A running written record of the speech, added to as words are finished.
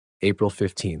April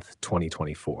 15th,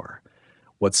 2024.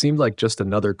 What seemed like just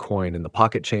another coin in the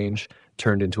pocket change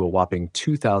turned into a whopping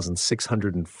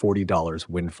 $2,640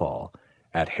 windfall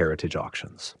at Heritage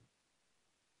Auctions.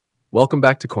 Welcome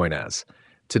back to COIN.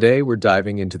 Today we're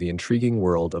diving into the intriguing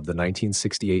world of the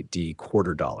 1968D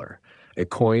quarter dollar, a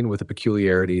coin with a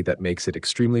peculiarity that makes it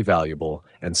extremely valuable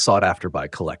and sought after by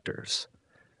collectors.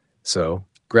 So,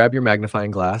 grab your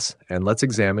magnifying glass and let's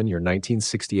examine your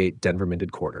 1968 Denver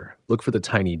minted quarter. Look for the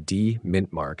tiny D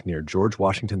mint mark near George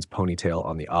Washington's ponytail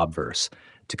on the obverse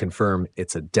to confirm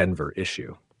it's a Denver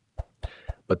issue.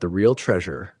 But the real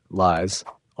treasure lies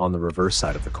on the reverse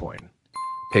side of the coin.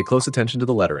 Pay close attention to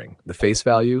the lettering, the face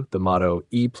value, the motto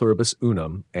E Pluribus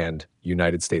Unum, and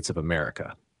United States of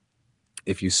America.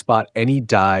 If you spot any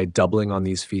die doubling on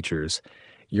these features,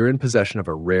 you're in possession of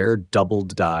a rare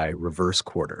doubled die reverse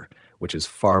quarter, which is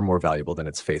far more valuable than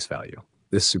its face value.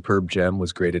 This superb gem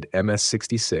was graded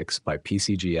MS66 by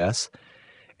PCGS,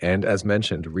 and as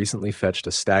mentioned, recently fetched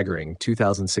a staggering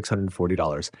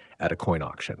 $2,640 at a coin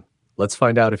auction. Let's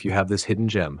find out if you have this hidden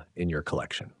gem in your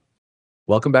collection.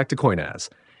 Welcome back to COIN.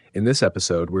 In this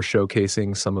episode, we're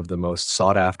showcasing some of the most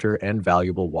sought-after and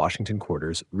valuable Washington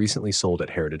quarters recently sold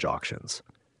at Heritage Auctions.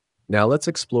 Now let's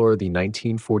explore the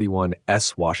 1941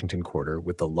 S Washington quarter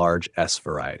with the large S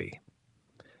variety.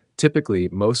 Typically,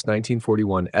 most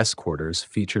 1941 S quarters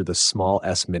feature the small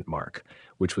S mint mark,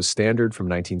 which was standard from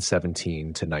 1917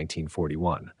 to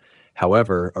 1941.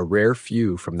 However, a rare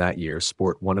few from that year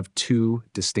sport one of two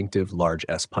distinctive large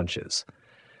S punches.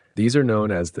 These are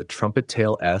known as the Trumpet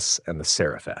Tail S and the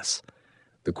Seraph S.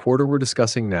 The quarter we're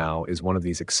discussing now is one of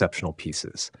these exceptional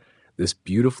pieces. This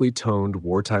beautifully toned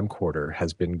wartime quarter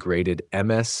has been graded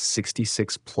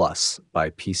MS66 Plus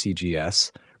by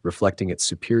PCGS, reflecting its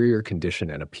superior condition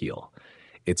and appeal.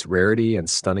 Its rarity and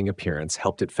stunning appearance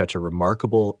helped it fetch a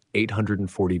remarkable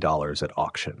 $840 at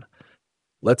auction.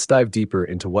 Let's dive deeper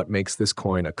into what makes this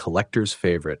coin a collector's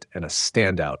favorite and a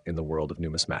standout in the world of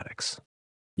numismatics.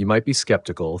 You might be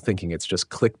skeptical, thinking it's just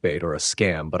clickbait or a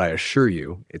scam, but I assure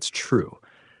you, it's true.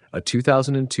 A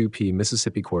 2002p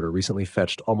Mississippi quarter recently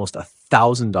fetched almost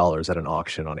 $1,000 at an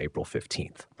auction on April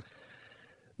 15th.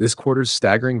 This quarter's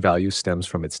staggering value stems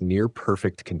from its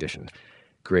near-perfect condition,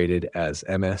 graded as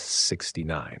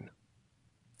MS69.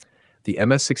 The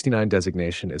MS69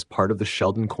 designation is part of the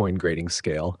Sheldon coin grading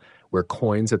scale, where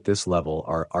coins at this level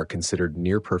are considered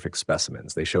near-perfect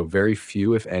specimens. They show very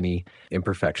few, if any,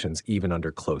 imperfections even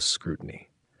under close scrutiny.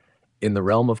 In the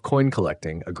realm of coin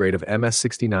collecting, a grade of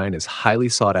MS69 is highly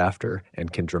sought after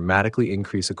and can dramatically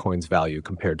increase a coin's value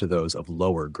compared to those of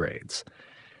lower grades.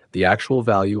 The actual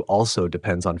value also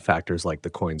depends on factors like the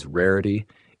coin's rarity,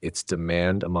 its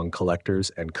demand among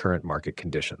collectors, and current market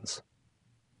conditions.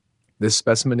 This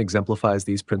specimen exemplifies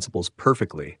these principles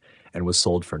perfectly and was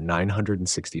sold for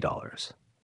 $960.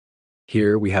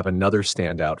 Here we have another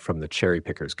standout from the Cherry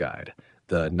Picker's Guide,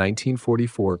 the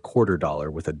 1944 quarter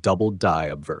dollar with a doubled die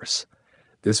obverse.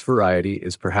 This variety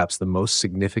is perhaps the most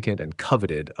significant and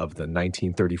coveted of the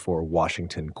 1934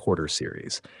 Washington quarter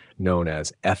series, known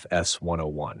as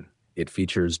FS101. It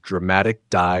features dramatic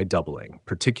die doubling,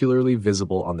 particularly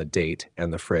visible on the date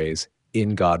and the phrase,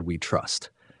 "In God We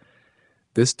Trust."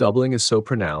 This doubling is so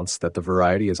pronounced that the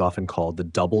variety is often called the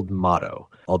doubled motto,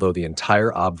 although the entire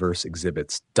obverse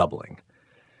exhibits doubling.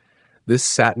 This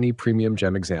satiny premium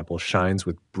gem example shines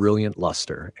with brilliant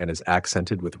luster and is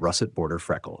accented with russet border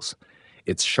freckles.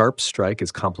 Its sharp strike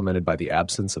is complemented by the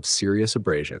absence of serious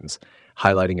abrasions,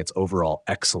 highlighting its overall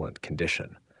excellent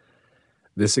condition.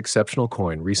 This exceptional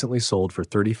coin recently sold for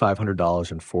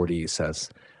 $3,540,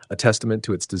 a testament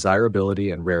to its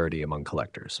desirability and rarity among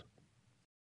collectors.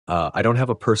 I don't have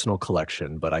a personal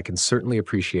collection, but I can certainly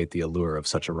appreciate the allure of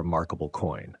such a remarkable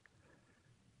coin.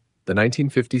 The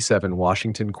 1957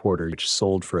 Washington quarter, which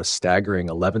sold for a staggering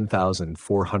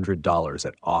 $11,400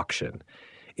 at auction,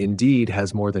 indeed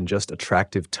has more than just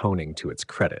attractive toning to its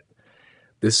credit.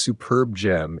 This superb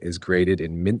gem is graded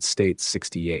in Mint State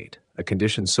 68, a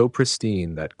condition so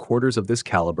pristine that quarters of this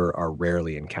caliber are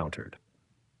rarely encountered.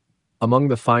 Among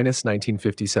the finest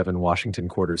 1957 Washington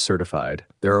quarters certified,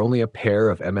 there are only a pair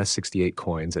of MS68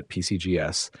 coins at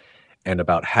PCGS and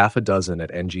about half a dozen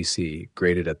at NGC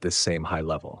graded at this same high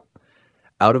level.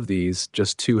 Out of these,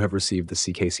 just two have received the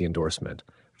CKC endorsement,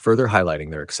 further highlighting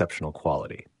their exceptional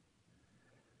quality.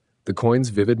 The coin's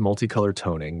vivid multicolor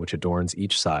toning, which adorns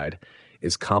each side,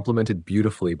 is complemented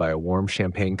beautifully by a warm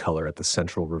champagne color at the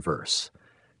central reverse.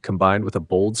 Combined with a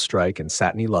bold strike and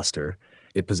satiny luster,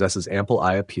 it possesses ample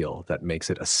eye appeal that makes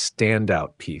it a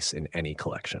standout piece in any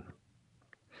collection.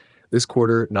 This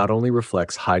quarter not only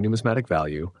reflects high numismatic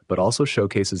value, but also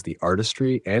showcases the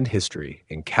artistry and history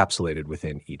encapsulated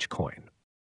within each coin.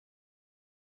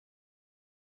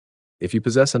 If you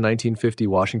possess a 1950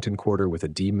 Washington quarter with a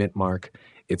D mint mark,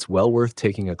 it's well worth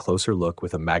taking a closer look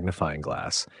with a magnifying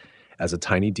glass, as a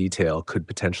tiny detail could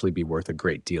potentially be worth a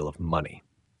great deal of money.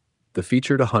 The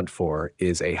feature to hunt for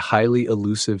is a highly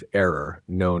elusive error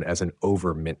known as an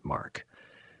over mint mark.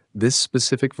 This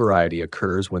specific variety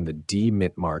occurs when the D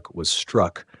mint mark was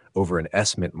struck over an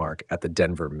S mint mark at the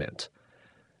Denver Mint.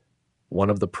 One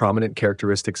of the prominent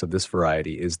characteristics of this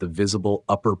variety is the visible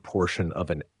upper portion of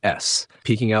an S,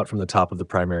 peeking out from the top of the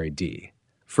primary D.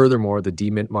 Furthermore, the D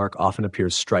mint mark often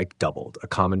appears strike doubled, a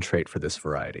common trait for this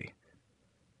variety.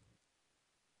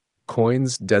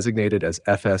 Coins designated as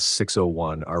FS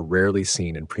 601 are rarely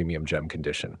seen in premium gem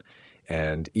condition,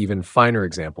 and even finer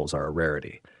examples are a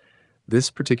rarity.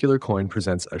 This particular coin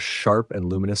presents a sharp and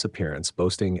luminous appearance,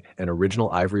 boasting an original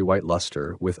ivory white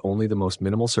luster with only the most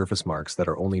minimal surface marks that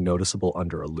are only noticeable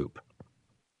under a loupe.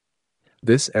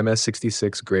 This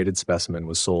MS66 graded specimen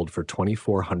was sold for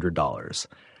 $2,400,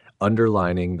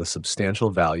 underlining the substantial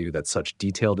value that such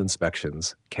detailed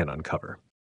inspections can uncover.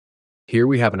 Here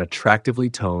we have an attractively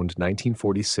toned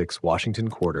 1946 Washington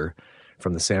quarter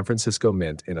from the San Francisco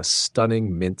Mint in a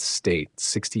stunning mint state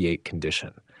 68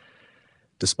 condition.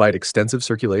 Despite extensive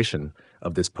circulation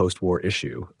of this post-war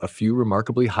issue, a few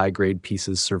remarkably high-grade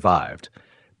pieces survived,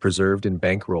 preserved in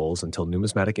bank rolls until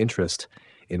numismatic interest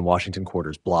in Washington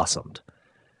quarters blossomed.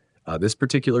 This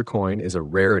particular coin is a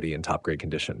rarity in top-grade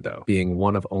condition, though, being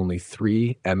one of only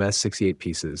 3 MS68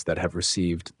 pieces that have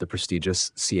received the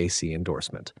prestigious CAC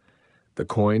endorsement. The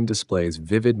coin displays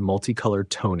vivid multicolored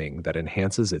toning that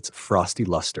enhances its frosty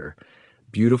luster,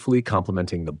 beautifully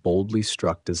complementing the boldly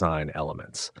struck design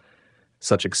elements.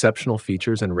 Such exceptional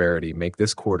features and rarity make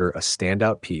this quarter a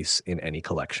standout piece in any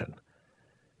collection.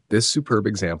 This superb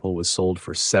example was sold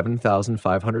for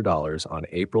 $7,500 on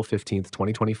April 15,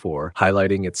 2024,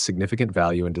 highlighting its significant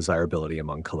value and desirability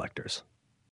among collectors.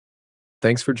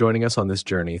 Thanks for joining us on this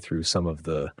journey through some of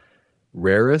the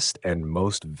rarest and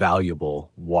most valuable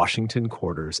Washington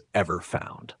quarters ever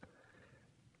found.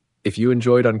 If you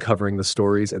enjoyed uncovering the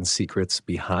stories and secrets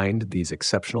behind these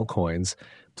exceptional coins,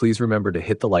 please remember to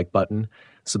hit the like button,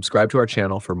 subscribe to our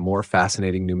channel for more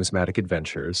fascinating numismatic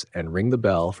adventures, and ring the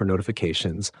bell for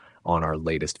notifications on our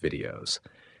latest videos.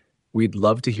 We'd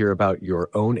love to hear about your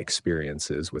own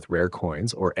experiences with rare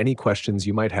coins or any questions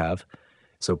you might have,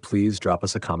 so please drop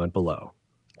us a comment below.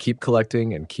 Keep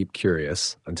collecting and keep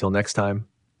curious. Until next time,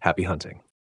 happy hunting.